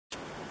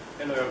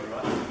Hello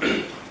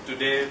everyone.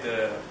 Today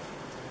the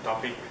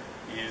topic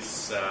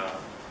is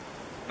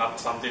not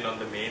something on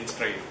the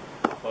mainstream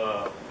of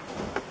a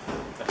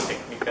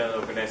technical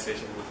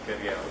organization would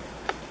carry out.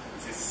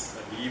 This is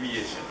a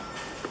deviation.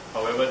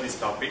 However, this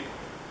topic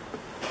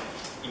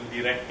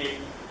indirectly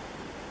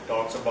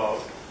talks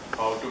about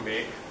how to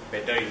make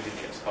better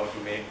engineers, how to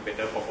make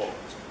better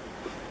performance.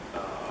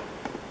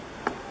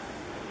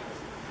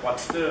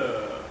 What's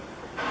the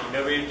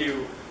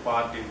innovative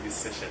part in this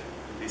session,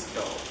 in this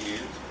talk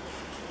is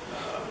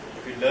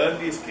if you learn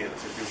these skills,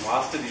 if you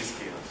master these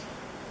skills,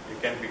 you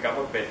can become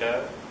a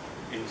better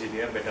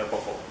engineer, better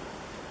performer.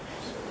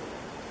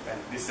 And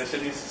this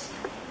session is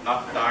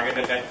not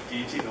targeted at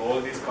teaching all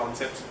these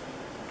concepts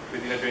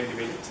within 20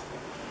 minutes.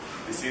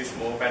 This is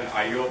more of an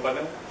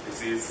eye-opener.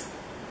 This is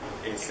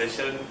a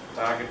session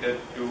targeted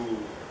to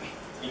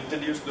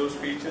introduce those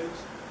features,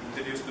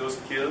 introduce those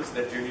skills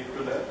that you need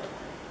to learn,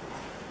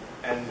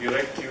 and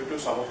direct you to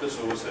some of the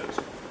sources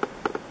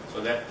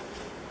so that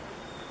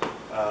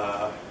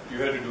you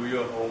have to do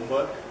your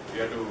homework,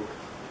 you have to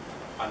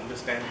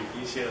understand the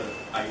initial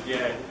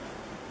idea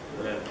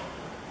and learn.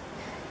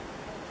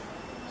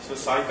 So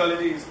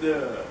psychology is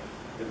the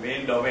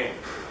main domain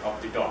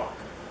of the talk,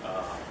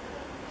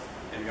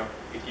 and we are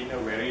in a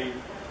very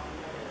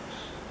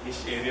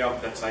niche area of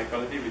that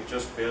psychology which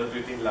was built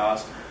within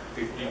last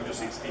 15 to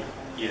 16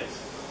 years,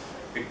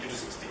 50 to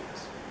 60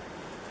 years.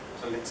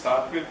 So let's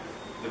start with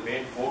the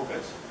main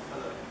focus.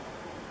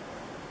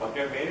 What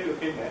we are mainly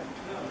looking at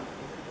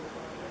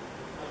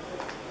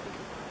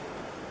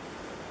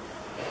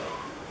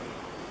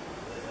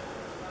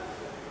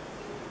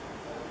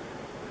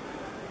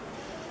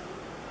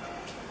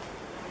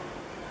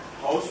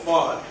how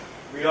smart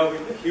we are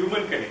with the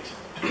human connection.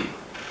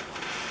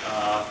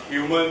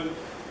 Human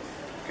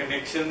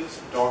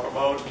connections talk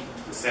about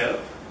the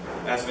self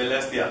as well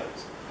as the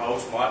others. How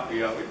smart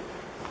we are with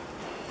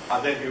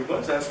other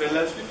humans as well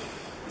as with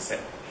the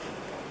self.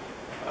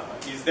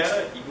 Is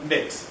there an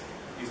index?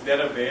 Is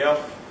there a way of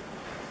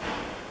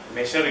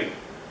measuring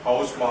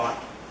how smart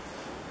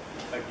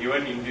a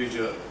given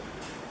individual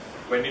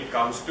when it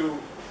comes to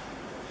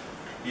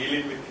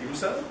dealing with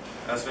himself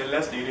as well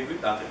as dealing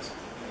with others?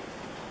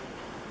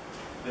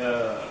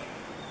 The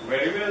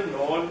very well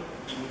known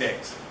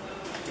index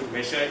to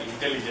measure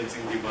intelligence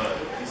in the world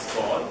is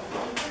called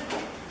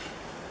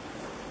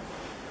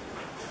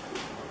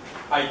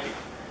IQ.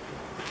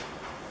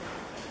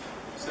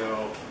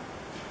 So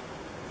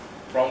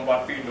from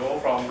what we know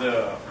from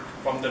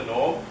the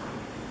norm,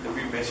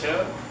 we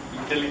measure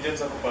intelligence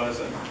of a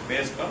person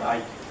based on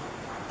IQ.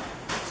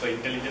 So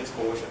intelligence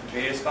quotient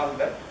based on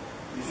that.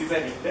 This is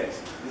an index.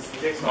 This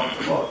index talks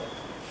about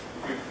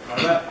if you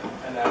have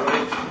an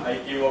average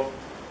IQ of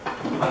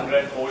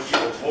 140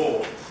 or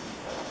more,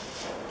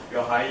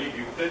 you're highly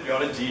gifted,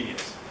 you're a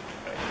genius.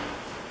 Right?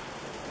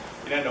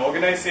 In an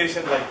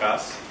organization like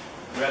us,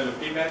 we are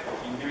looking at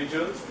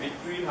individuals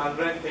between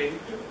 110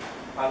 to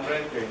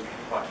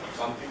 125,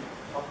 something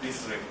of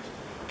this range.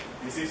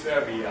 This is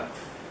where we are.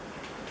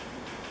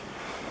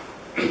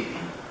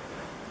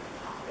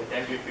 There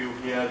can be few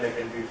here, there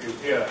can be few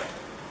here,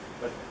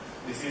 but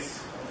this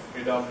is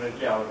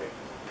predominantly our range.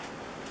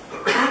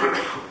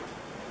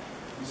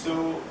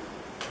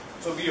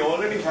 So we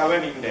already have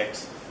an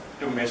index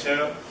to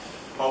measure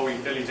how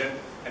intelligent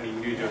an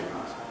individual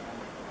is.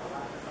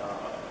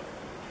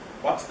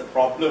 What's the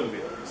problem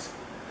with this?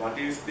 What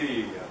is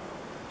the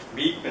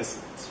weakness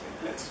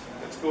in this?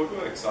 Let's go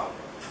to an example.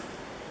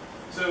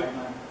 So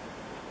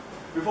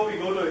before we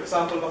go to an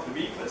example of the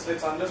weakness,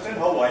 let's understand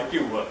how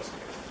IQ works.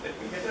 Let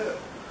me get a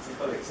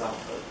simple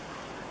example.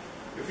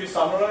 If you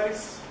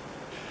summarize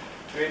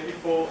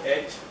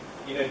 24H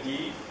in a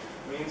D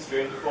means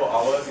 24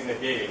 hours in a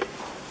day.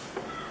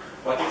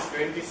 What is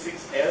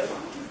 26L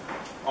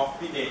of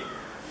the A?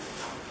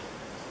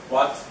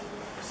 What's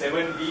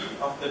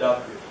 7D of the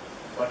W?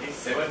 What is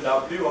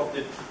 7W of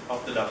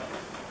the W?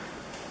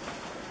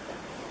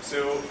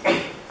 So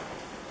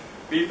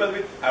people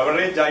with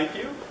average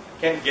IQ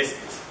can guess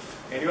this.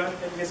 Anyone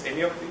can guess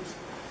any of these?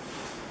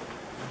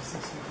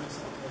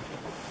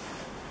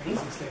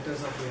 26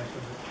 letters of the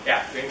alphabet.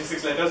 Yeah,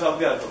 26 letters of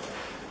the alphabet.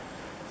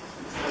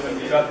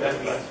 You got that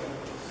right.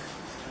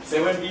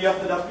 7D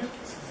of the W?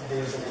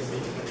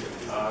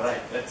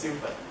 Alright, that's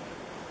simple.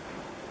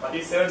 What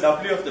is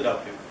 7W of the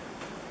W?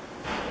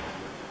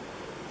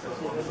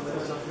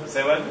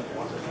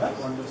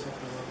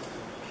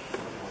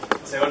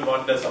 7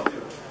 wonders of the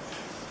world.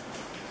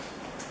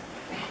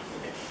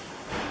 Okay.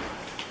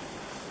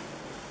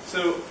 So,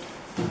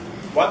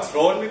 what's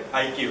wrong with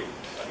IQ?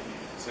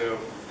 So,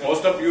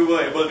 most of you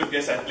were able to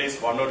guess at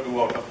least one or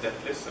two out of that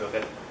list. So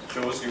that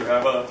shows you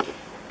have a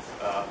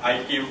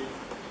IQ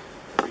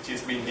which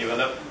is being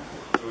developed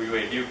through your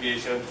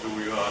education,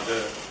 through your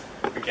other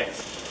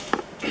mechanisms.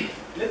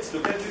 Let's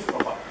look at this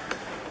profile.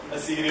 A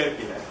serial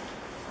killer,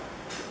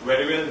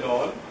 very well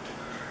known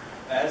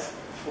as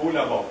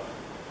Poona.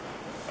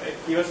 Right?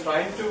 He was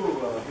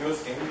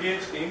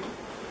engaged in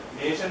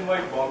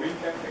nationwide bombing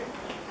campaign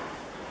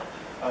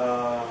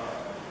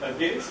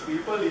against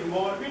people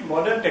involved in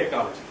modern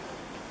technology.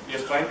 He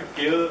is trying to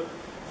kill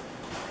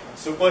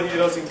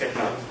superheroes in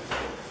technology.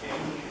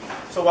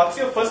 So what's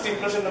your first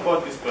impression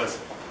about this person?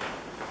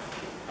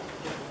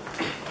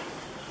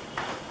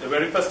 The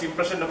very first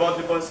impression about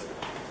the person?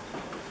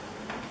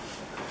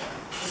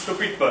 A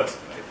stupid person,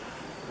 right?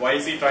 Why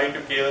is he trying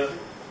to kill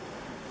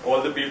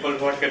all the people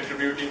who are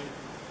contributing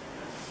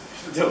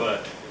to the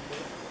world?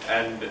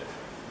 And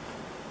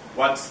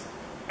what's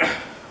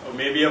or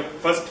maybe a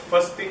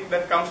first thing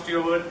that comes to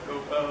your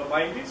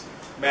mind is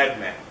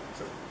madman,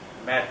 so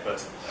mad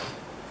person.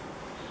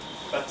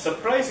 But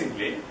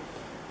surprisingly,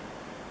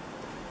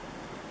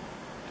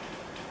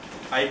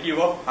 IQ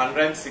of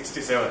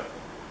 167,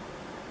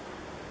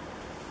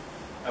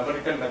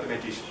 American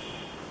mathematician.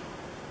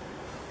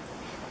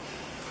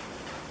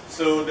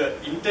 So the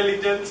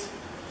intelligence,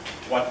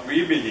 what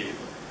we believe,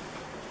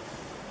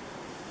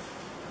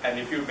 and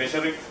if you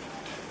measure it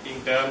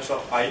in terms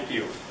of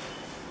IQ,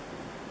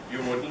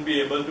 you wouldn't be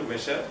able to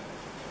measure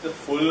the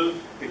full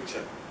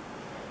picture.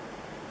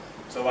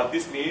 So what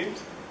this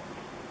means,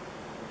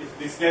 if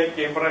this guy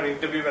came for an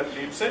interview at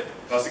Leapset,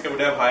 Rasika would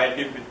have hired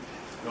him with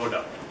no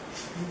doubt.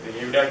 Then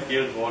he would have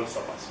killed most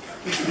of us.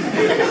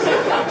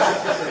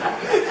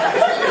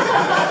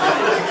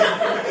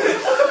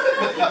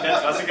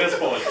 That's Rasika's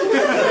fault.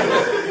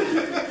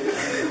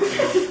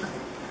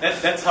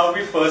 That's how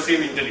we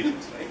perceive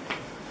intelligence, right?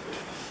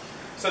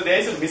 So there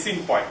is a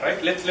missing point,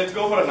 right? Let's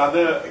go for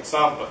another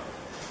example.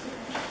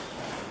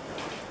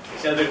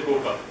 Sheldon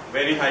Cooper,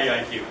 very high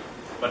IQ,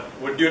 but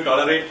would you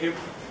tolerate him?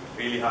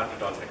 Really hard to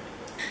tolerate.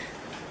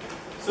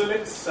 So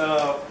let's.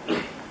 So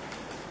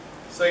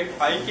if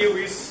IQ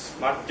is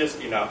not just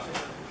enough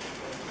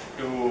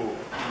to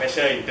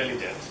measure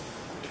intelligence,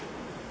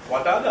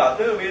 what are the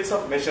other ways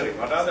of measuring?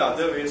 What are the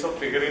other ways of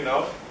figuring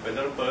out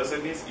whether a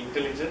person is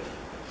intelligent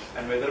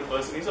and whether a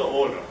person is an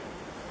all-rounder?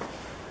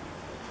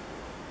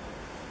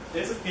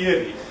 There's a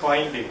theory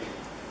coined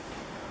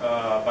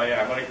by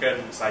an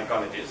American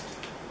psychologist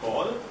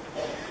called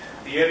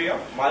theory of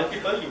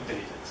multiple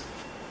intelligence.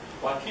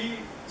 What he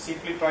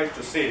simply tried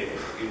to say is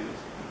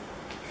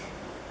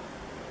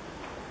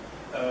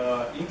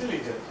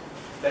intelligence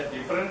that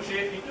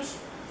differentiate into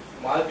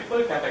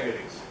multiple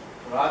categories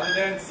rather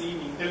than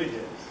seeing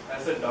intelligence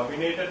as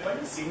dominated by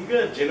a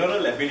single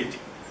general ability.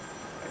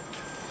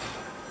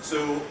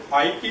 So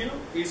IQ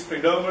is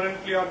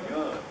predominantly on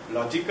your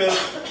logical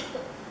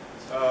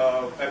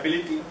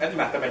ability and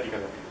mathematical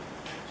ability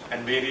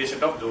and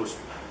variation of those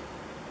two.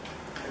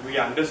 And we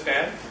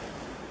understand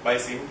by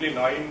simply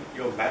knowing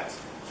your maths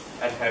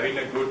and having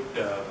a good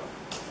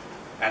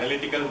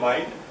analytical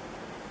mind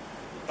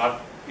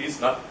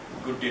is not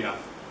good enough.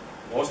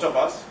 Most of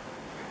us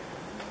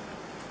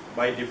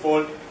by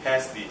default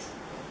has these,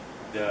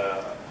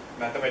 the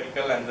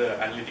mathematical and the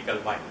analytical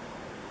mind.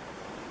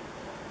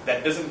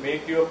 That doesn't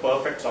make you a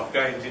perfect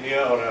software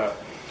engineer or a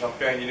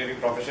software engineering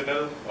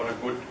professional or a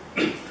good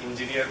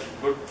engineer,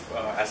 good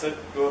asset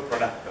to a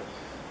product.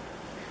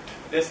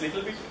 There's a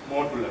little bit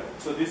more to learn.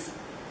 So this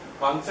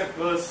concept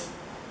was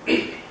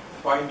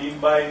coined in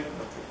by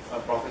a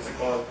professor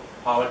called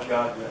Howard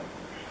Gardner.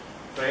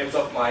 Frames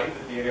of Mind,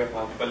 the Theory of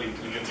Multiple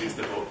Intelligence is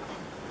the book.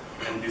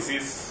 And this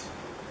is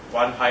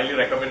one highly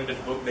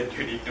recommended book that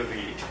you need to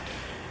read,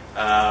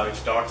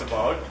 which talks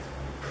about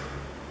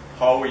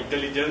how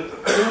intelligence,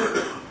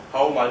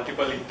 how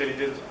multiple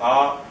intelligence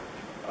are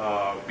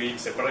being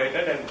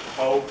separated and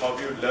how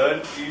you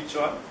learn each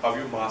one, how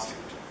you master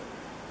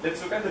it.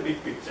 Let's look at the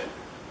big picture.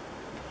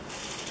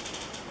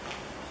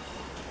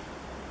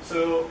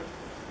 So,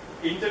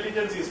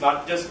 intelligence is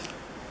not just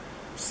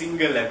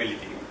single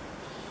ability.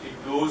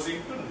 It goes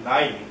into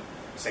 9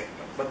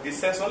 sectors, but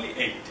this has only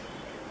 8.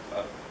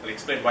 I'll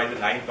explain why the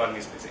 9th one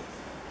is missing.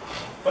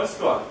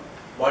 First one,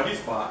 body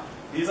smart.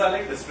 These are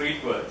like the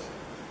street words,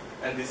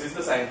 and this is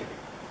the scientific.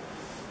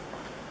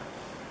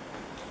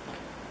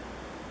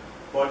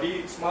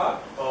 Body smart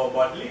or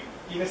bodily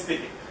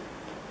kinesthetic.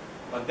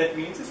 What that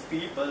means is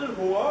people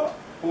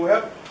who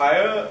have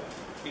higher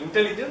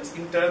intelligence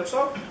in terms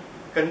of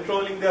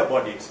controlling their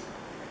bodies,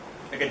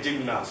 like a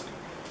gymnast,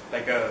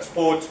 like a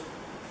sports.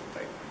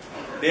 Right?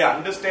 They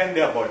understand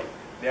their body.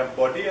 Their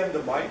body and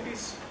the mind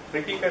is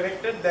pretty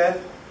connected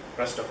than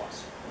rest of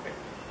us. Okay?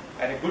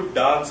 And a good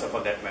dancer, for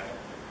that matter,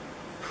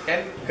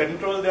 can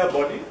control their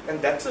body,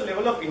 and that's a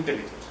level of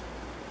intelligence.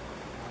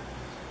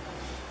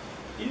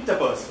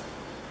 Interpersonal.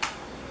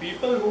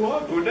 People who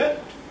are good at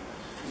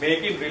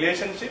making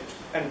relationships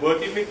and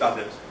working with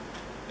others.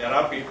 There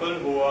are people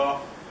who are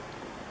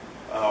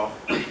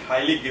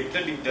highly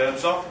gifted in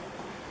terms of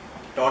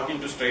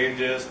talking to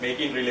strangers,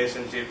 making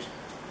relationships,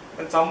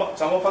 and some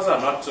of us are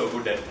not so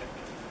good at that.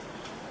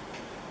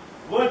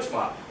 Word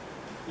smart,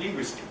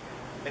 linguistic,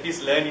 that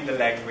is learning the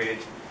language,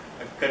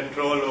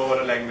 control over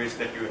a language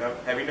that you have,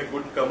 having a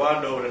good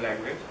command over a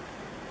language.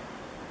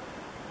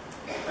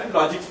 And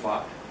logic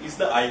smart is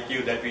the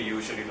IQ that we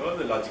usually know,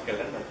 the logical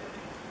and mathematical.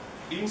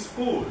 In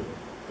school,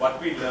 what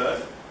we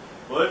learn,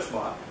 word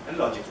smart and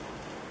logic smart.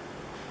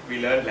 We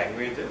learn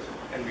languages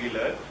and we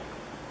learn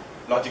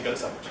logical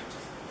subjects.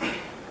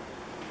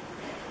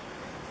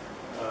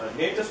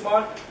 nature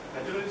smart,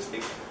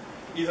 naturalistic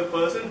is a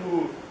person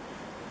who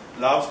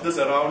loves the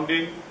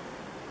surrounding.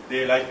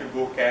 They like to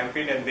go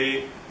camping, and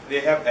they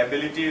have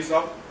abilities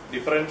of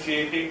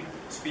differentiating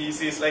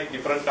species, like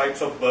different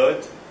types of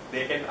birds.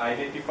 They can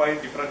identify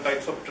different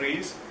types of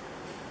trees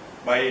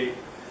by,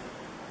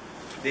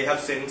 they have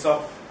sense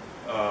of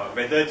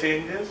weather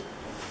changes,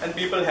 and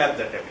people have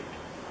that ability.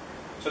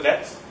 So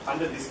that's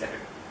under this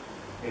category.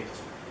 Nature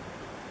smart.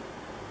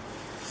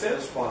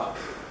 Self-smart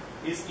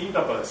is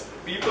interpersonal.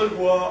 People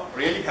who are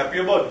really happy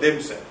about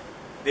themselves.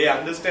 They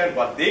understand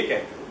what they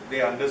can do.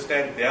 They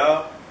understand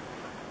their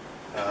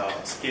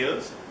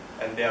skills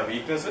and their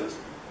weaknesses,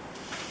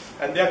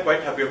 and they are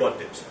quite happy about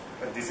themselves.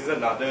 And this is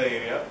another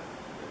area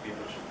that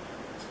people should.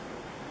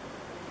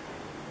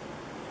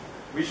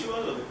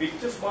 Visual, the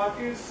picture smart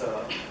is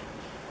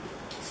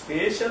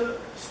spatial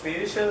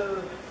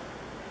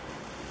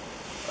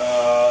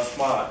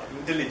smart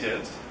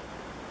intelligence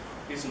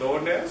is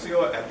known as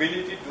your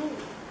ability to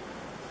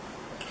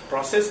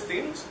process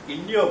things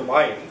in your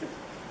mind.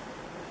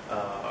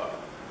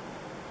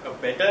 A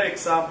better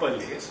example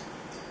is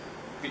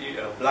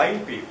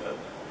blind people.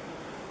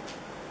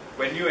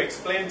 When you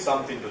explain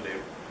something to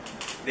them,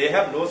 they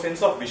have no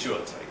sense of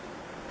visuals, right?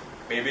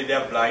 Maybe they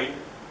are blind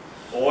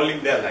all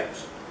in their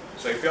lives.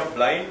 So if you are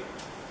blind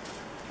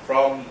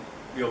from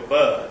your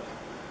birth,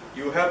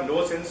 you have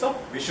no sense of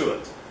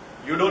visuals.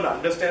 You don't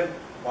understand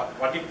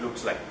what it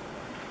looks like.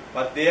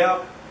 But their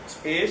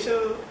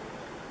spatial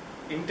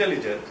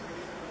intelligence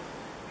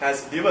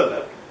has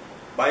developed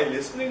by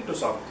listening to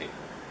something.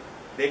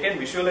 They can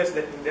visualize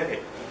that in their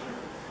head.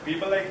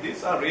 People like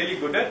this are really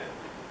good at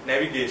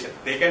navigation.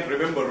 They can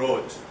remember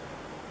roads,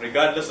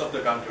 regardless of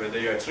the country. Whether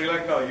you're at Sri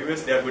Lanka or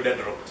US, they are good at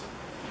roads.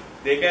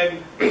 They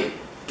can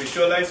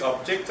visualize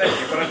objects at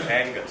different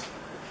angles.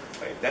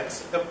 Right?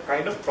 That's the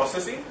kind of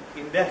processing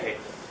in their head.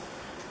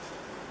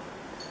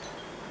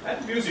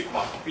 And music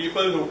smart.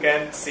 People who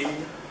can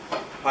sing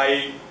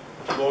high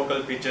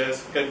vocal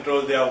pitches,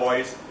 control their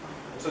voice.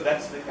 So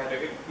that's the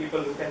category.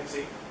 People who can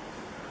sing.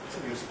 It's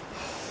music.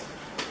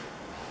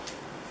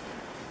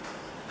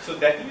 So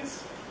that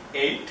is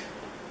 8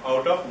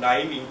 out of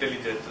 9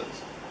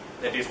 intelligences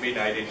that is being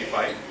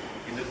identified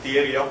in the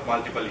theory of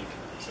multiple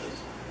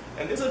intelligences.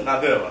 And there's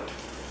another one,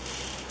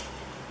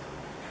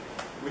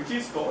 which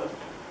is called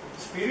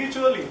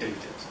spiritual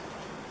intelligence.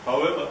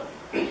 However,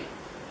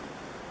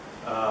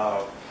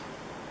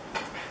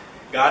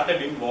 Gardner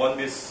didn't want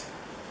this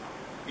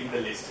in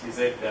the list. He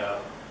said,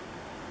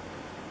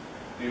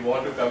 do you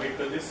want to commit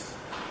to this?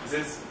 He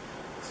says,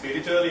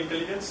 spiritual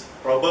intelligence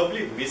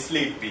probably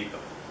mislead people.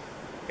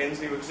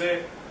 Hence he would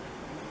say,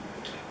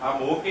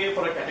 I'm okay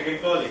for a category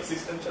called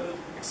existential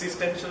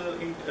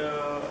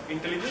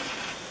intelligence,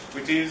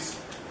 which is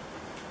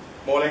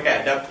more like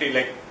adaptive,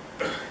 like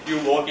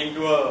you walk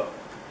into a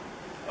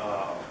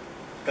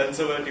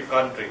conservative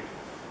country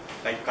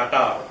like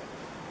Qatar,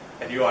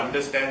 and you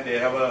understand they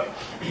have a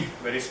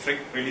very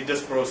strict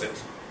religious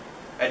process,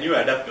 and you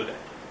adapt to that.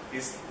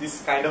 Is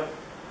this kind of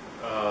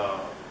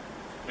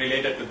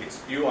related to this?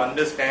 You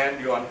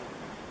understand,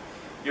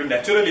 you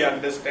naturally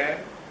understand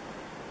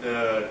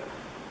the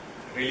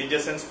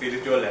religious and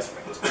spiritual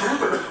aspects.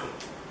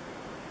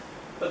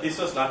 But this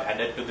was not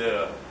added to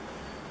the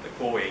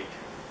co-8.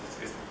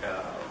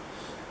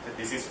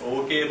 This is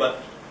okay,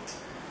 but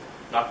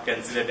not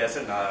considered as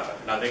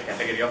another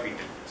category of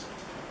intelligence.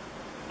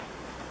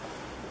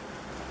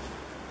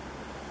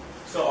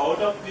 So out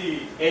of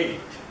the 8,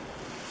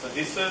 so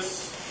this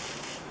is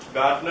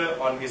Gardner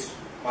on his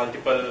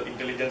multiple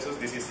intelligences.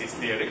 This is his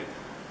theory.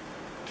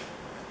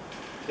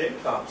 Then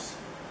comes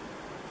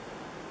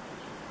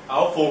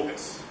our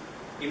focus,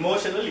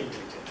 emotional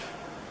intelligence.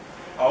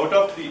 Out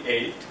of the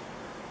 8,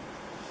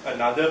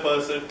 another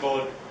person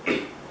called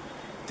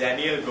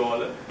Daniel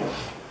Goleman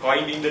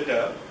coined in the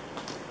term,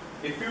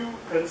 if you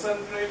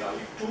concentrate on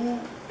 2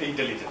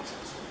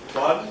 intelligences,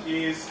 one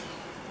is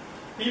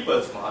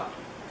people smart,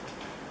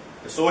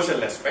 the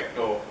social aspect,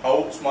 or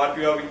how smart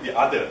you are with the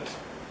others,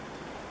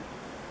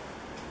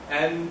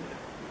 and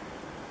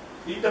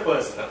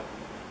interpersonal,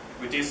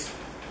 which is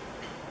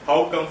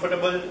how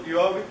comfortable you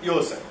are with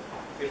yourself.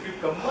 If you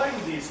combine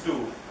these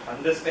 2,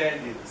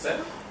 understanding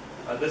self,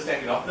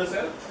 understanding of the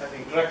self, and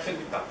interaction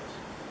with others.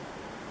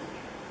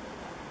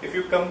 If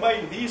you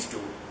combine these 2,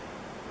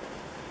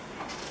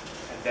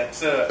 and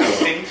that's an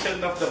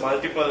extension of the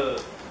multiple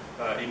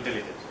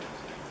intelligence.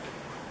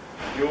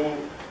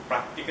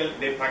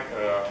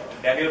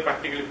 Daniel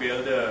practically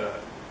built a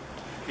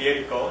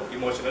theory called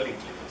emotional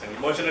intelligence. And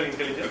emotional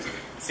intelligence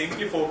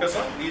simply focus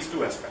on these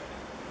 2 aspects.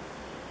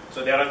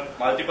 So there are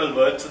multiple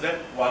words to that.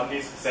 One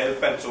is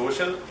self and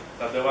social.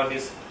 The other one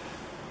is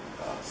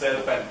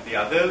self and the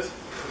others.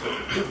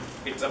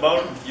 It's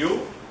about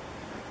you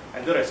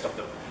and the rest of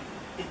the world.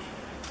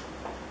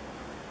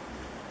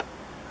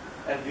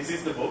 And this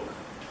is the book.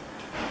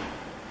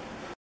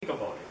 Think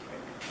about it.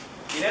 Right?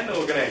 In an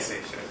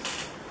organization,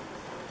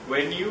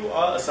 when you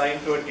are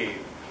assigned to a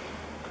team,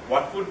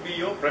 what would be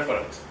your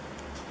preference?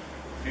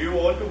 Do you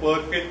want to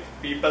work with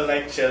people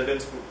like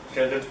Sheldon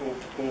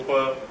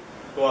Cooper,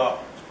 who are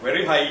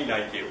very high in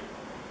IQ,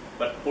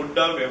 but put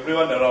down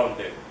everyone around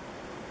them.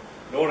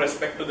 No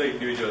respect to the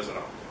individuals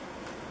around.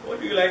 Or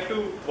do you like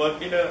to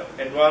work in an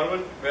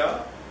environment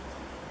where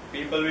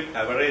people with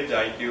average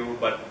IQ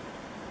but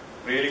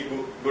really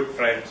good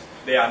friends,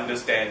 they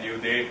understand you,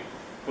 they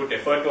put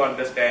effort to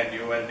understand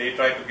you, and they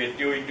try to get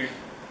you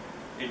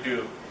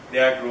into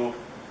their group.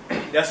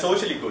 They are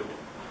socially good.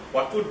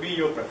 What would be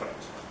your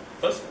preference?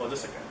 First or the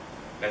second?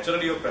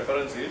 Naturally your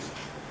preference is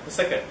the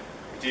second,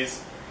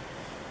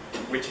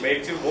 which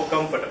makes you more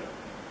comfortable.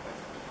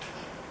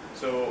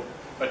 So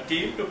a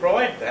team, to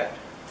provide that,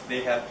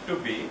 they have to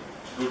be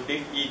good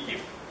in EQ.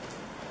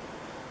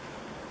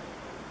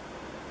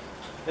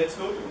 Let's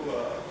go to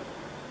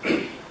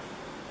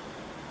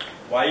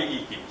why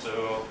EQ.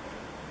 So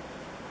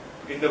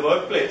in the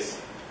workplace,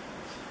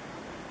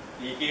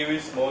 EQ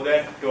is more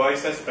than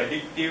twice as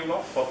predictive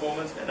of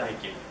performance than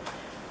IQ.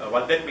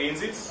 What that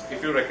means is,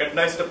 if you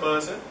recognize the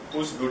person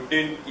who's good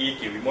in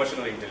EQ,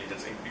 emotional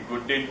intelligence,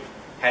 good in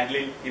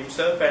handling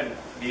himself and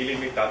dealing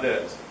with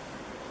others,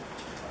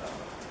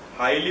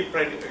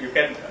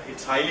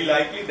 it's highly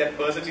likely that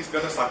person is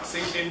going to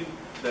succeed in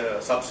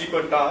the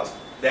subsequent task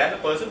than a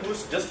person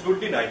who's just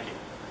good in IQ.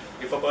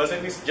 If a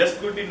person is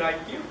just good in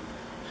IQ,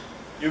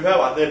 you have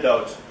other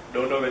doubts.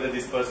 Don't know whether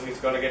this person is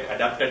going to get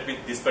adapted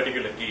with this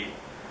particular team,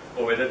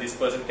 or whether this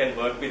person can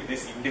work with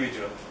this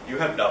individual. You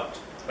have doubts.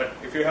 But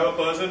if you have a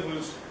person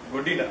who's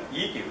good in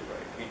EQ,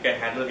 right, he can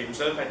handle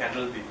himself and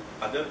handle the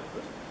other,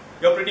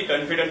 you're pretty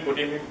confident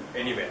putting him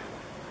anywhere.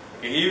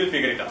 Okay, he will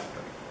figure it out.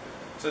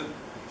 Right?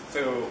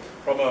 So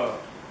from a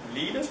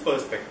leader's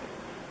perspective,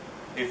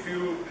 if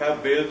you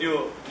have built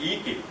your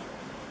EQ,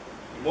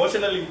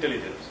 emotional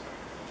intelligence,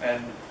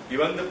 and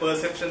given the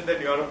perception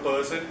that you are a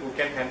person who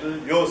can handle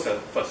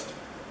yourself first,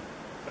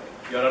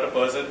 right? You are not a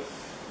person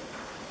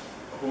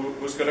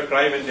who's going to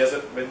cry when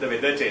the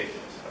weather changes.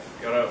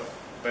 Right? You're a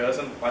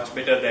person much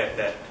better than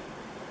that,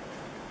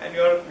 and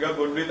you're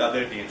good with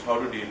other teams, how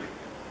to deal with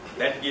it.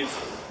 That gives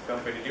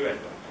competitive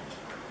advantage.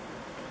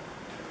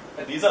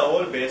 And these are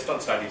all based on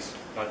studies,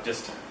 not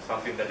just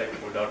something that I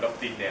pulled out of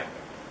thin air.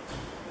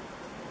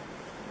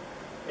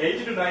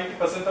 80 to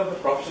 90% of the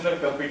professional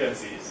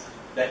competencies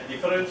that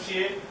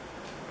differentiate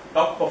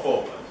top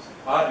performers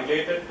are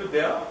related to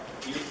their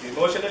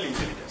emotional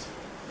intelligence.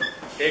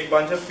 Take a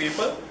bunch of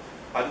people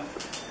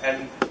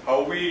and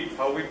how we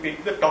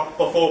pick the top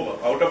performer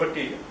out of a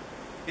team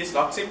is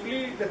not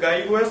simply the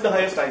guy who has the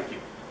highest IQ.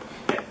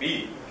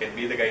 Can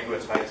be the guy who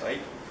has highest IQ.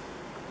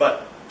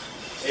 But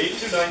 80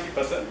 to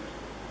 90%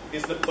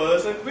 is the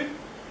person with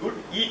good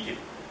EQ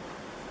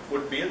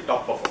would be a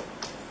top performer.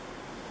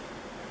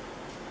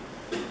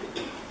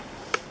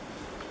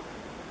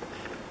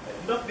 At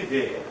the end of the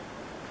day,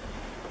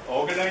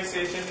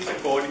 organization is a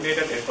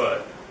coordinated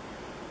effort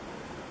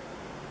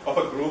of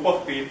a group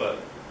of people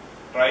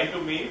trying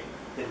to meet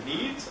the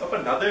needs of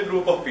another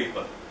group of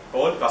people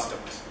called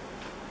customers.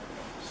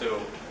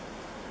 So,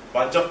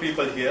 bunch of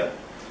people here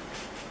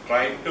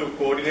trying to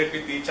coordinate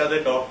with each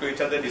other, talk to each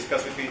other,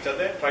 discuss with each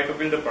other, try to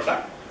build a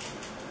product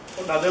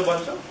for another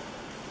bunch of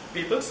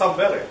people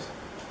somewhere else.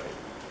 Right?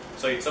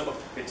 So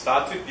it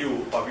starts with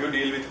you, how you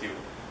deal with you,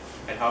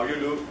 and how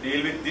you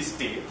deal with this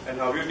team, and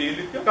how you deal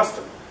with your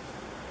customer.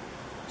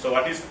 So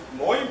what is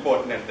more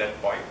important at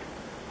that point?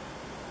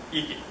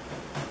 EQ.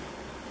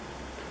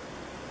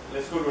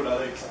 Let's go to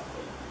another example.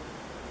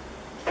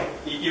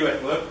 EQ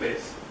at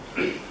workplace.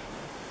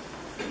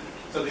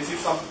 So this is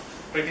some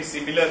pretty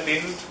similar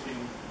things in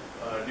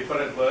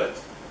different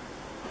words.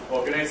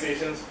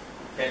 Organizations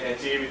can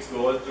achieve its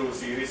goal through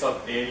series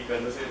of daily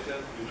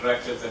conversations,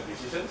 interactions and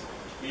decisions.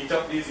 Each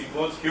of these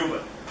involves human.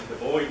 And the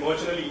more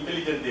emotionally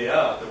intelligent they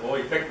are, the more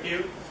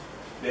effective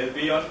they'll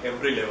be on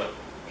every level.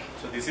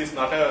 So this is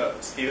not a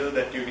skill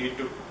that you need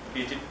to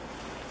teach it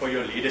for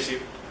your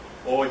leadership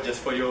or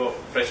just for your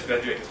fresh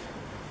graduates.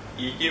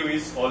 EQ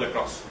is all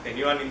across.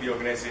 Anyone in the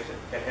organization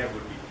can have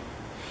good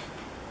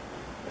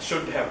EQ.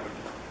 Should have good EQ.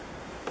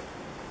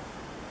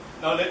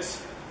 Now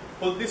let's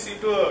put this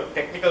into a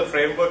technical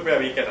framework where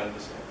we can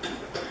understand.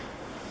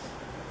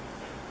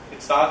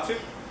 It starts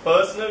with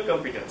personal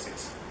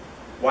competencies.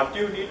 What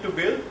you need to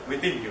build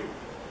within you.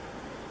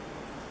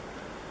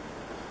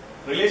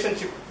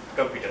 Relationship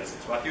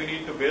competencies. What you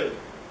need to build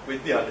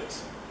with the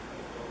others.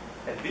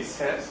 And this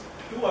has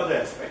two other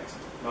aspects.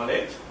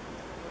 Knowledge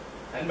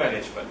and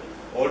management.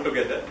 All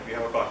together we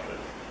have a quadrant.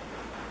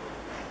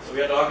 So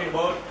we are talking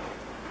about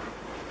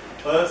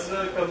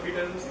personal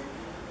competence,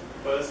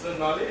 personal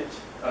knowledge.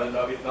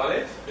 With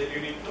knowledge, then you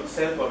need to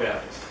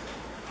self-awareness.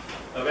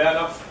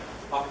 Awareness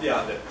of the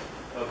other.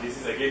 Now this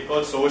is again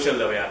called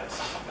social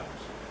awareness.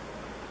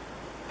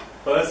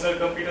 Personal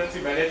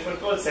competency management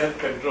called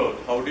self-control.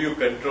 How do you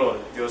control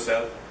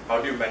yourself? How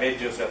do you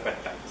manage yourself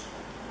at times?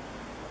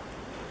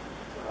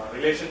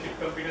 Relationship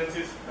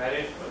competencies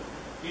management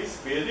is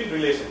building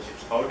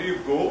relationships. How do you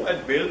go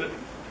and build a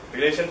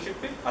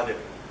relationship with other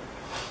people?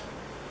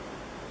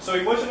 So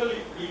emotional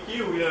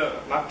EQ in a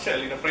nutshell,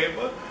 in a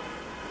framework,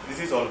 this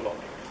is all about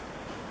it.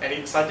 And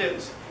it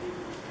suggests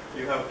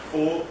you have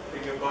 4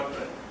 in your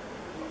quadrant,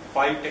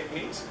 5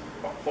 techniques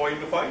 4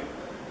 into 5,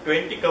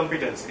 20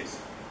 competencies,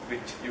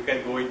 which you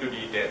can go into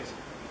details.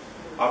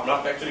 I'm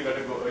not actually going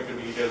to go into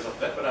details of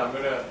that, but I'm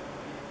going to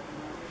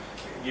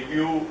give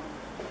you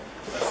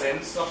a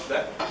sense of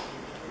that.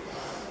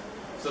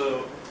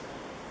 So,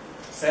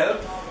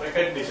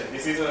 self-recognition.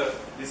 This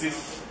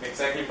is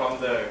exactly from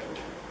the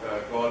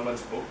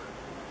Goleman's book.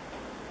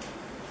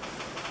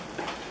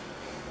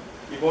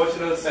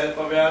 Emotional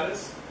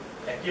self-awareness,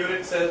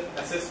 accurate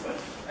self-assessment,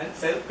 and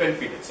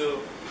self-confidence. So,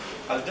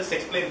 I'll just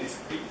explain this,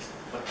 please.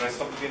 But the rest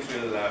of the things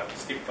we'll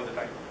skip for the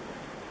time.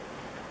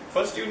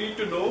 First, you need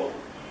to know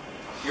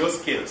your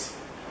skills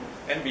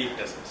and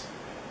weaknesses,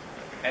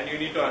 and you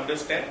need to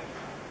understand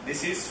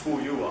this is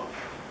who you are,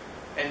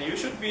 and you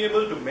should be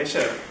able to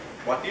measure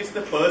what is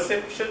the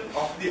perception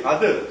of the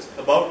others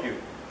about you.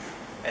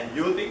 And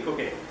you think,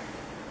 okay,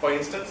 for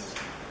instance,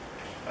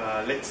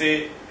 let's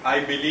say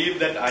I believe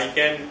that I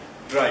can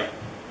drive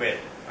well,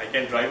 I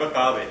can drive a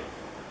car well,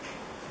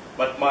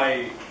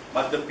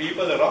 but the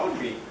people around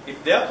me,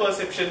 if their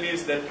perception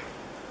is that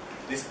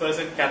this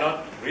person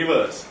cannot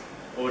reverse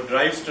or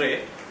drive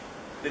straight,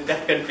 then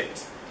that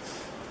conflicts.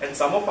 And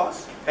some of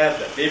us have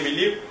that. They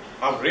believe,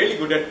 I'm really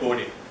good at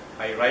coding,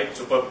 I write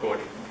superb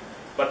coding.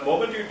 But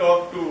moment you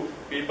talk to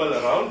people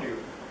around you,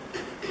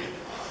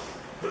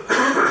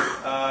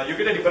 you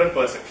get a different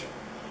perception.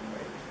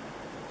 Right?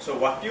 So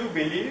what you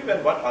believe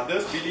and what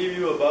others believe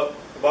you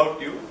about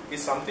you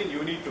is something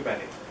you need to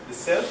manage. The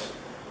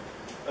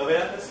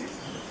self-awareness is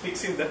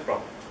fixing that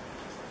problem.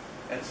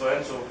 And so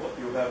forth.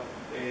 You have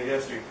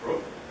areas to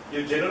improve.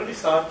 You generally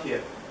start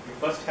here. You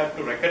first have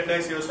to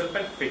recognize yourself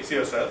and fix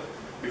yourself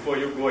before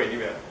you go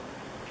anywhere.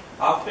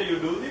 After you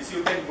do this,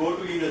 you can go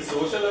to either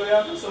social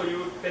awareness or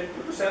you can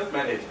go to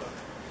self-management.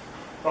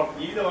 From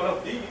either one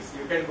of these,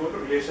 you can go to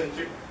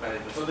relationship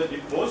management. So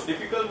the most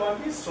difficult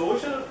one is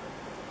social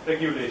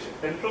regulation,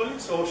 controlling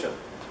social,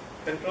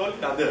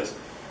 controlling others,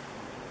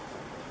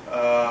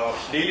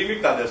 dealing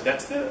with others.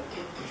 That's the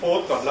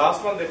fourth one,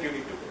 last one that you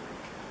need to do.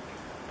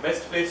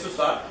 Best place to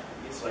start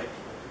is right.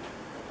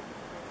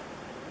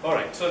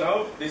 Alright, so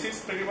now this is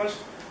pretty much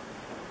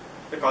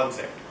the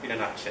concept in a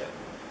nutshell.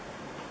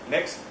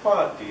 Next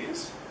part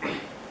is,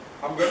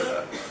 I'm going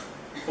to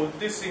put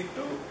this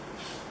into,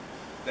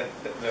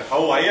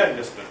 how I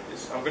understood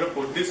this, I'm going to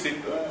put this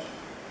into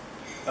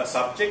a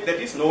subject that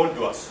is known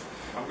to us.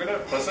 I'm going to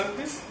present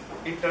this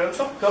in terms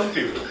of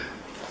computing.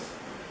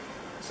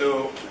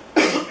 So,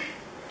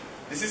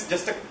 this is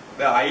just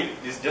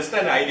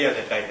an idea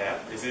that I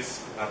have. This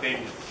is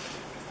nothing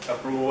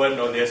proven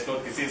or there's no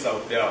thesis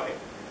out there.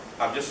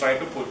 I'm just trying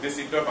to put this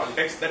into a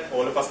context that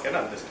all of us can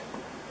understand.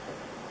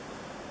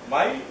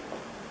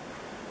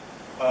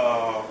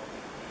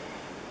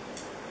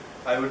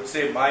 I would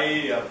say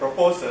my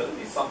proposal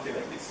is something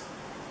like this.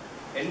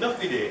 End of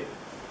the day,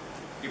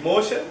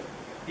 emotion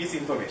is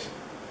information.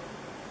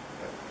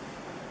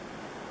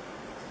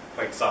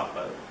 For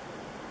example,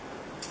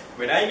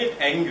 when I get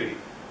angry,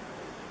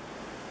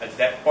 at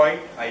that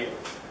point I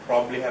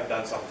probably have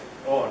done something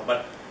wrong.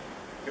 But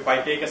if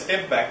I take a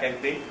step back and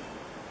think,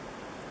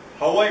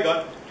 how I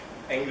got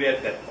angry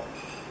at that point?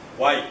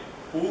 Why?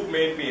 Who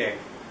made me angry?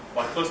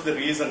 What was the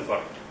reason for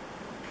it?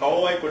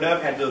 How I could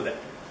have handled that?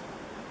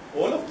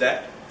 All of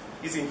that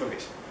is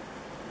information.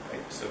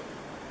 Right? So,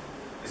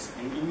 this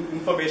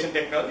information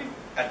technology,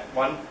 at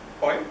one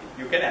point,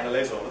 you can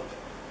analyze all of that.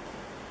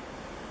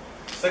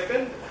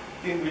 Second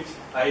thing which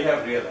I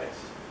have realized,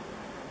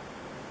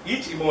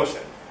 each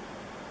emotion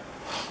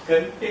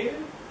contains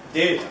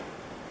data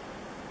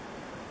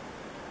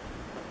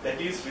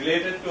that is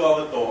related to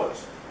our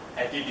thoughts,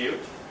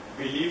 attitudes,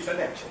 beliefs and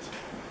actions.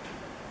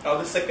 Now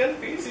the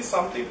second piece is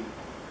something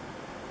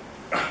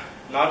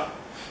not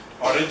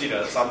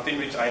original, something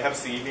which I have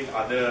seen in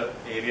other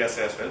areas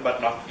as well,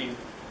 but not in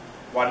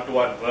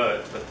one-to-one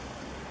words. But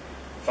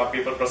some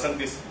people present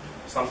this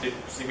something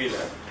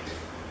similar.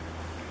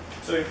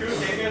 So if you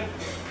take an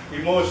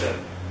emotion,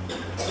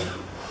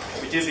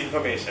 which is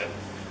information,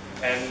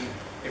 and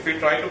if you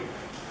try to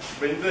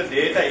bring the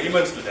data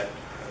elements to that,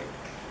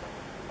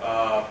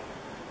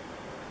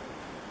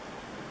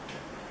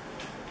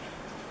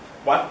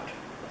 what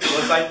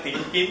was I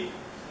thinking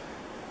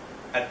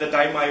at the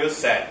time I was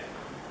sad,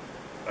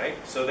 right?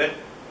 So that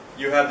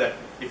you have that.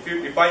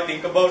 If I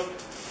think about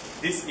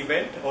this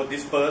event or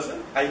this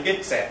person, I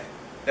get sad.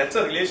 That's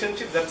a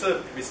relationship, that's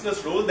a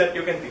business rule that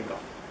you can think of.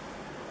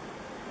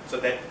 So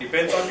that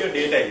depends on your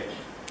data element.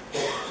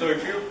 So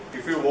if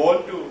you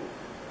want to,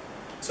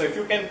 so if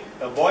you can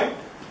avoid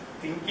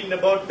thinking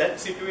about that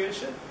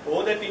situation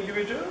or that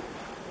individual,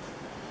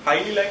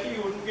 highly likely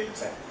you wouldn't get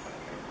sad.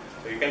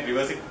 So you can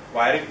reverse it,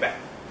 wire it back.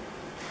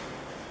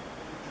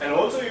 And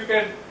also you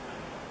can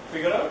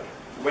figure out,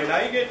 when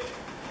I get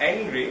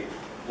angry,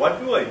 what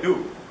do I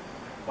do?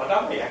 What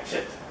are my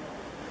actions?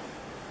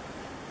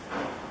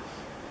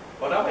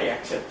 What are my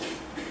actions?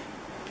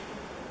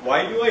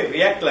 Why do I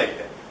react like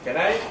that? Can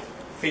I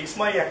fix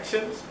my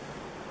actions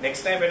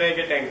next time when I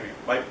get angry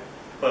by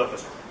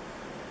purpose?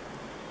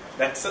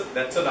 That's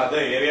another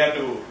area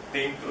to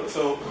think through.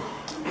 So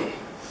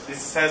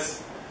this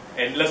has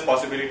endless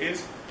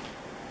possibilities.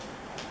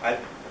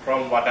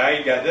 from what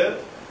I gather,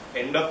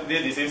 end of the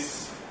day, this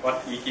is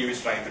what EQ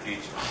is trying to teach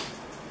you.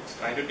 It's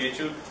trying to teach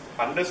you,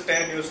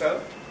 understand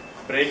yourself,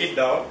 break it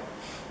down,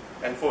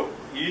 and for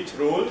each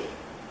rule,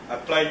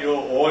 apply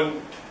your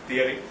own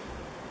theory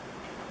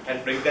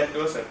and bring that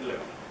to a certain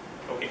level.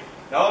 Okay,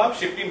 now I'm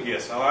shifting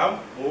gears. Now I'm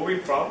moving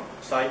from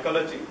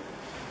psychology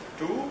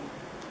to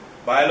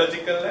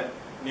biological and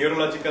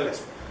neurological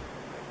aspect.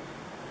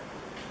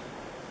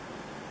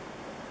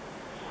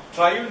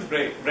 Triune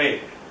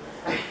brain.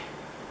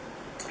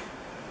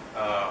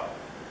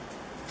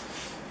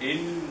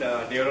 In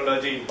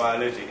neurology, in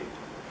biology,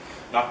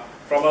 not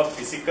from a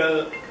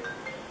physical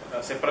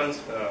separate,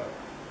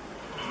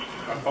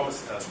 not from a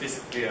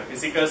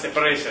physical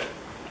separation,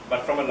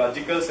 but from a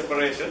logical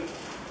separation,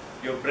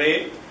 your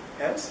brain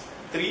has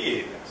 3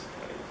 areas.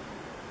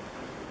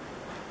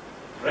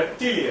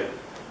 Reptilian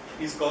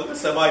is called the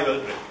survival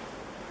brain.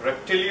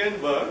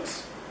 Reptilian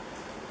works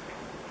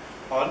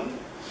on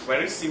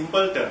very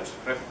simple terms.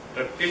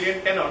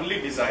 Reptilian can only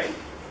design,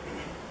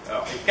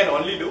 it can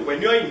only do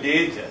when you are in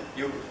danger,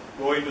 you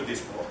go into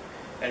this mode,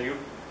 and you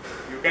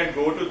can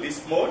go to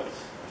this mode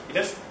in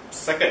a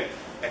second,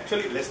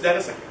 actually less than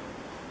a second.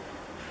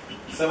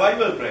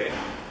 Survival brain,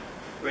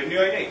 when you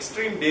are in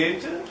extreme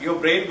danger, your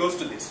brain goes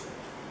to this.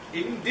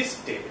 In this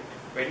state,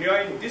 when you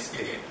are in this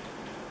state,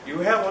 you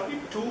have only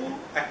 2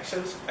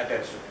 actions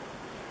attached to it,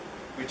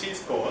 which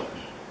is called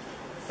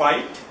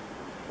fight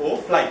or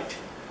flight.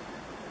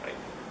 Right?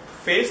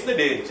 Face the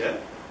danger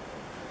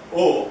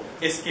or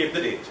escape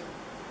the danger.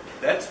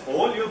 That's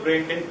all your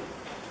brain can do.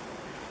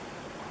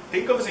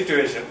 Think of a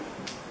situation.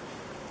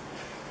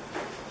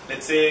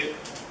 Let's say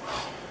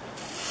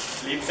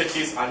Leapset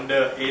is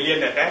under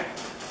alien attack.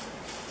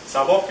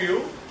 Some of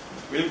you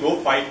will go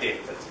fight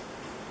aliens.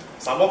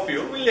 Some of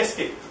you will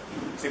escape.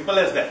 Simple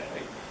as that.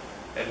 Right?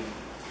 And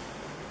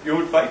you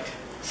would fight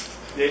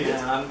the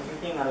aliens? Yeah, I'm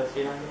thinking I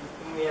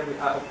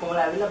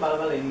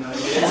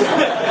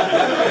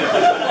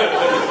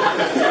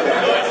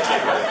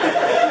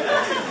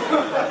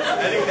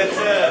think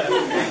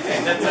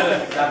that's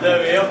another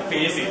way of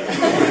facing.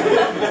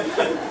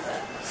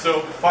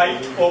 So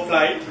fight or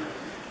flight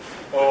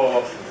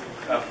or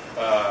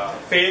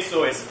face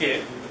or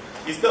escape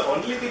is the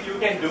only thing you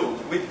can do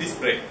with this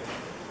brain.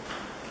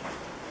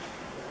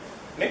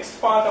 Next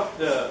part of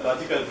the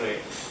logical brain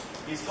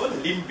is called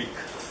limbic.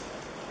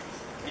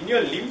 In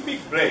your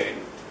limbic brain,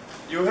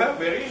 you have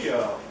very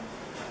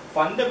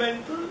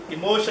fundamental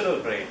emotional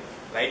brain,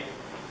 like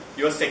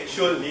your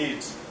sexual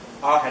needs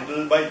are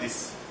handled by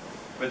this.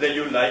 Whether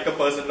you like a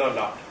person or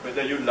not,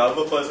 whether you love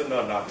a person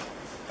or not,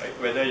 right?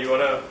 Whether you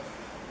want to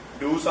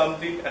do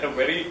something at a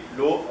very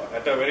low,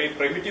 at a very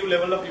primitive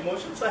level of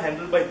emotions are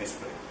handled by this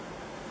brain.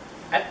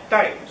 At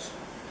times,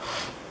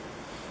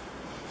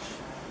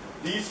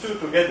 these two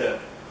together,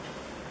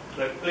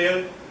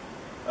 reptilian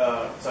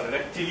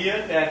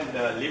and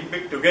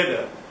limbic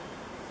together,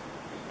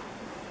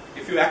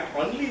 if you act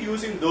only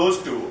using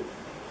those two,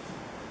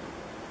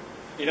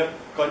 in a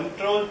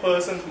controlled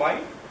person's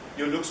mind,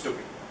 you look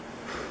stupid,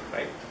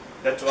 right?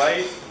 That's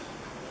why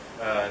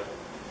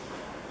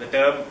the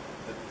term.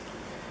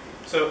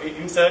 So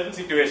in certain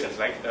situations,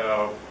 like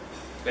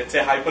let's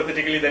say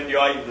hypothetically that you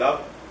are in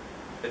love,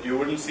 that you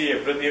wouldn't see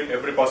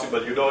every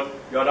possible. You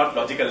are not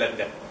logical at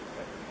that point.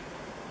 Right?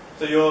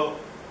 So your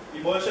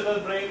emotional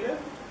brain and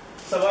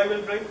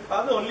survival brain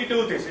are the only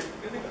 2 things.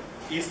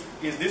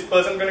 Is this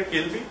person going to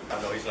kill me? Oh,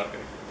 no, he's not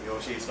going to kill me.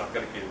 Or she is not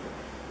going to kill me.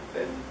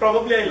 Then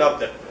probably I love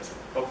that person.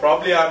 Or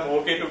probably I'm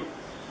okay to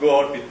go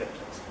out with that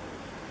person.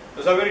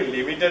 Those are very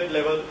limited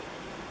level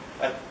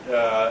at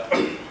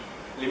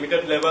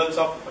limited levels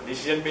of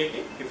decision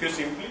making if you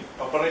simply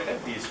operate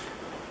at these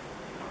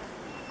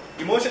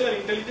 2. Emotional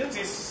intelligence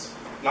is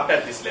not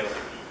at this level.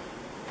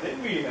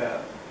 Then we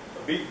have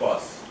a big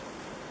boss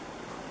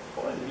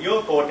called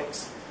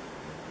neocortex.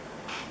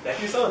 That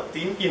is our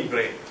thinking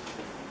brain.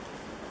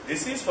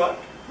 This is what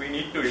we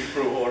need to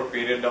improve over a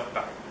period of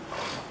time.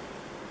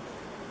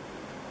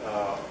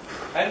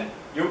 And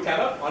you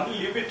cannot only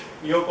live with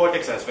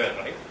neocortex as well,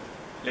 right?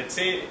 Let's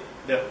say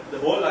the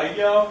whole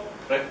idea of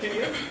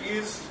reptilian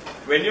is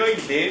when you're in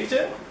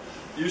danger,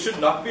 you should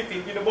not be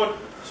thinking about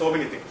so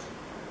many things.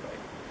 Right?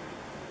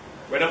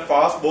 When a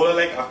fast bowler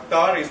like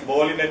Akhtar is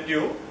bowling at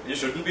you, you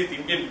shouldn't be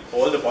thinking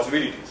all the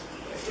possibilities.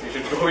 Right? You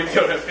should go with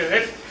your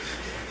reptilian,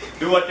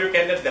 do what you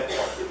can at that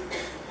point.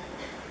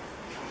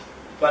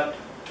 But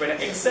when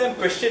an exam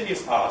question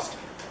is asked,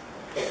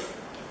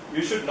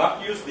 you should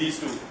not use these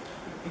 2. You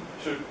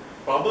should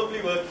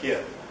probably work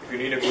here if you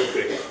need a good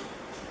grade.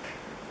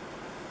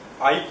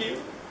 IQ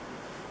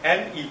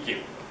and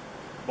EQ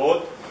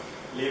both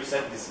lives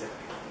at this level.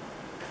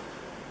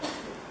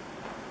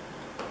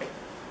 Okay.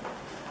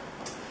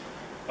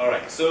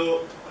 Alright,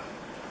 so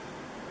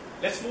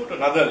let's move to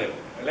another level.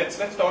 Let's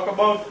talk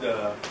about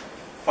the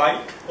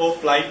fight or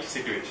flight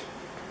situation.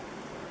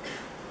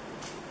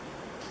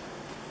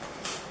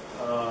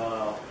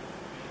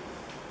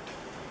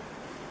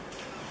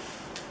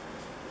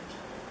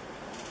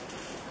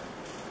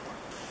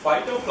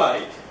 Fight or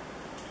flight,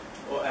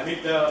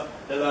 amygdala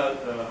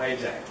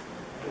hijack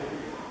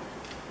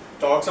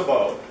talks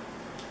about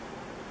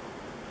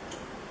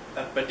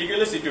a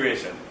particular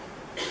situation.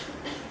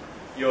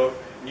 Your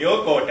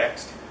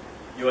neocortex,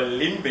 your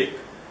limbic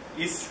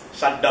is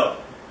shut down.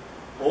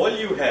 All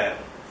you have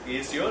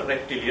is your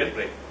reptilian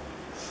brain.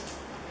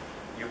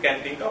 You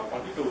can think of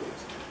only two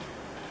things.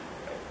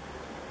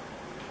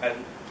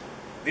 And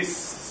this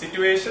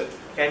situation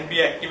can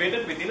be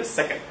activated within a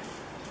second.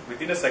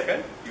 Within a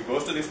second, you go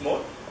to this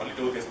mode, only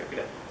two things can be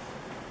done.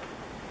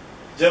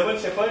 German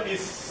Shepherd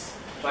is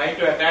trying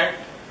to attack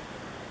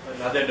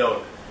another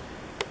dog.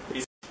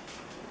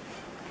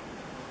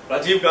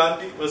 Rajiv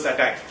Gandhi was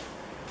attacked.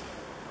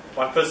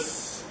 What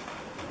was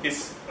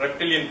his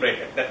reptilian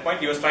brain? At that point,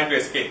 he was trying to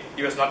escape.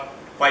 He was not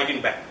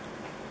fighting back.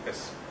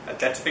 Because at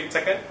that split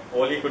second,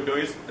 all he could do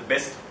is, the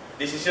best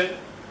decision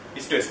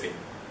is to escape.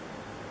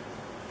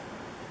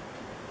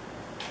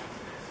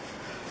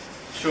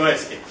 Sure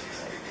escape.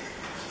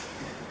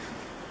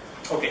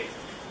 Okay.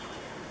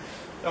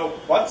 Now,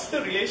 what's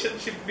the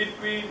relationship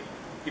between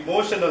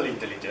emotional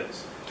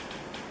intelligence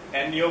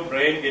and your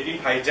brain getting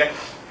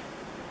hijacked,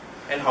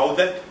 and how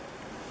that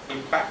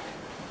impact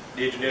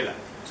day-to-day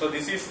life? So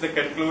this is the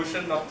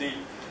conclusion of the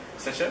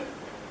session.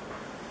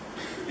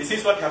 This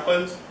is what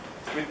happens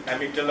with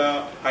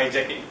amygdala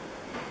hijacking,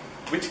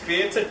 which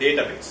creates a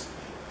database.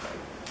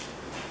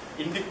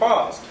 In the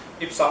past,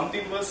 if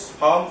something was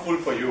harmful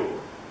for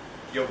you,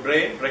 your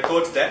brain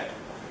records that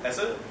as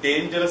a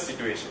dangerous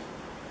situation.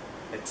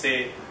 Let's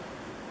say,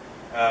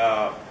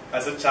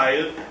 as a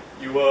child,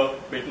 you were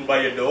bitten by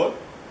a dog.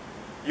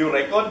 You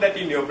record that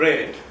in your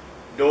brain,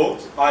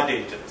 dogs are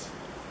dangerous.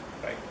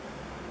 Right?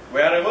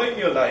 Wherever in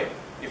your life,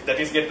 if that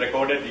is get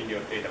recorded in your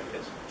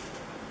database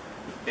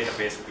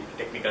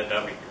technical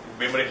term,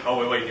 memory,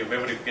 however in your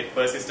memory, get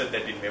persisted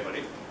that in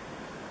memory.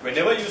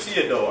 Whenever you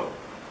see a dog,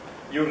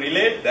 you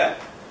relate that,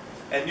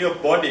 and your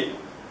body,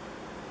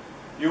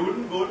 you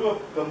wouldn't go to a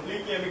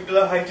completely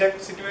amygdala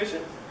hijacked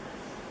situation.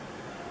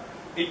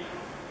 It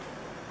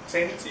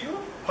sends you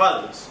a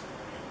pulse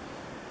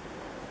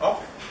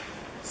of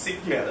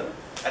signal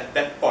at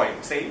that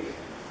point saying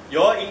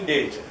you're in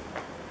danger.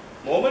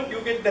 Moment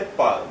you get that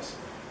pulse,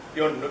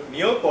 your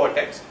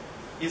neocortex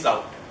is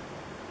out.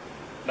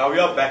 Now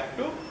you are back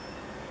to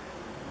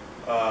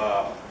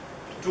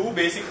two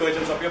basic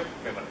versions of your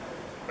memory,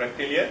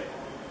 reptilian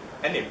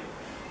and limbic.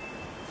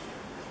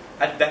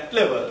 At that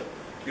level,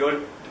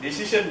 your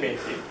decision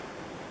making,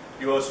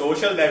 your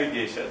social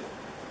navigation,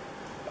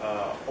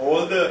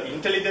 all the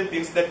intelligent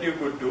things that you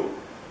could do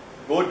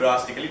go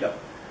drastically down.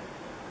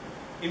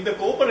 In the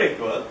corporate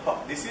world,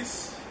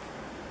 this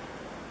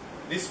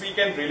we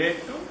can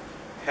relate to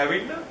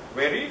having a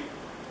very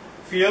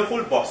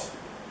fearful boss.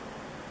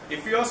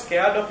 If you are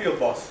scared of your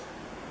boss,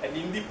 and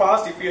in the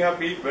past if you have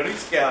been very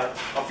scared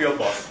of your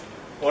boss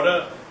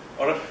or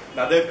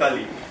another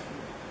colleague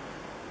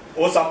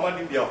or someone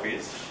in the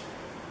office,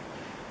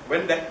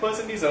 when that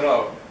person is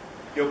around,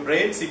 your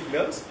brain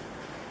signals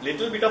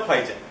little bit of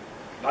hijack.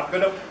 Not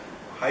going to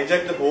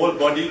hijack the whole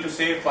body to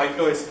say fight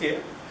or escape,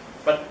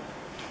 but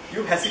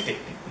you hesitate.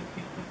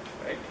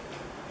 Right?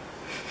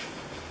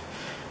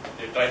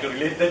 You try to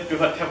relate that to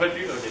what happened to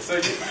you. Okay, so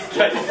you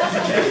try to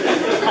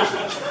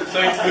so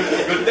it's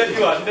good that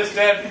you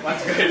understand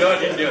what's going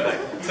on in your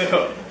life.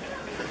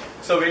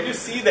 So when you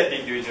see that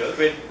individual,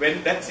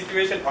 when that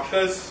situation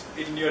occurs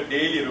in your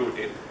daily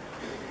routine,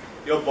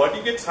 your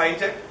body gets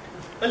hijacked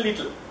a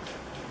little.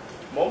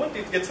 Moment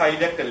it gets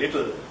hijacked a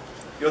little,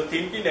 your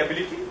thinking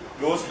ability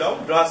goes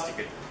down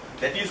drastically.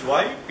 That is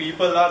why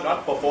people are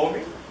not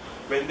performing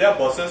when their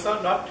bosses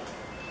are not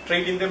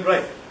treating them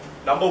right.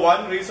 Number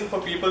one reason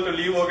for people to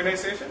leave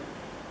organization,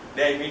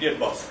 their immediate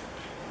boss.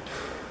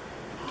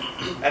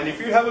 And if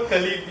you have a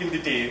colleague in the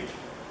team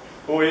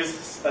who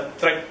is a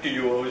threat to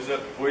you,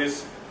 who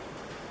is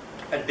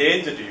a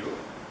danger to you,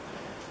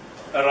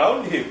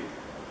 around him,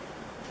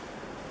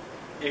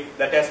 if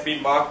that has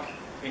been marked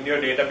in your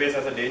database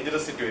as a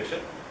dangerous situation,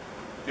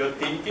 your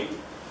thinking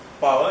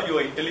power,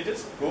 your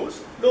intelligence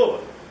goes lower.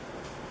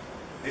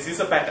 This is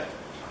a pattern.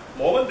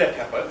 Moment that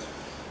happens,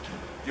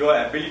 your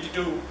ability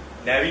to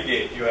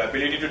navigate, your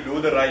ability to do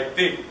the right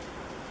thing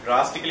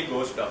drastically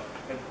goes down.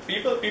 And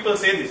people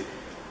say this,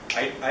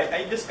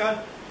 I just can't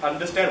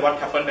understand what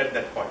happened at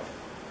that point.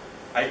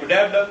 I could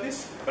have done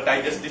this, but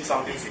I just did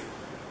something silly.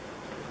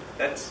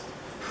 That's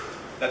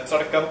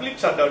not a complete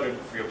shutdown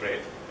of your brain,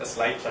 a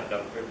slight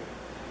shutdown of your brain.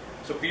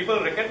 So people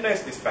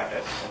recognize this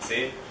pattern and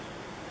say,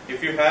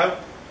 if you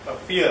have a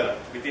fear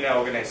within an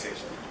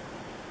organization,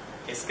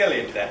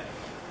 escalate that,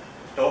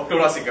 talk to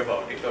Rasik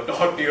about it, or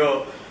talk to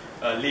your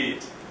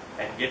lead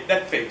and get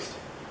that fixed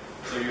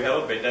so you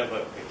have a better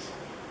workplace.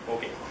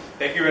 Okay,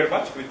 thank you very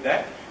much. With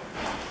that,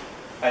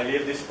 I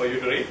leave this for you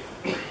to read.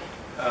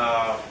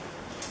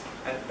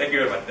 And thank you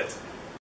very much. That's it.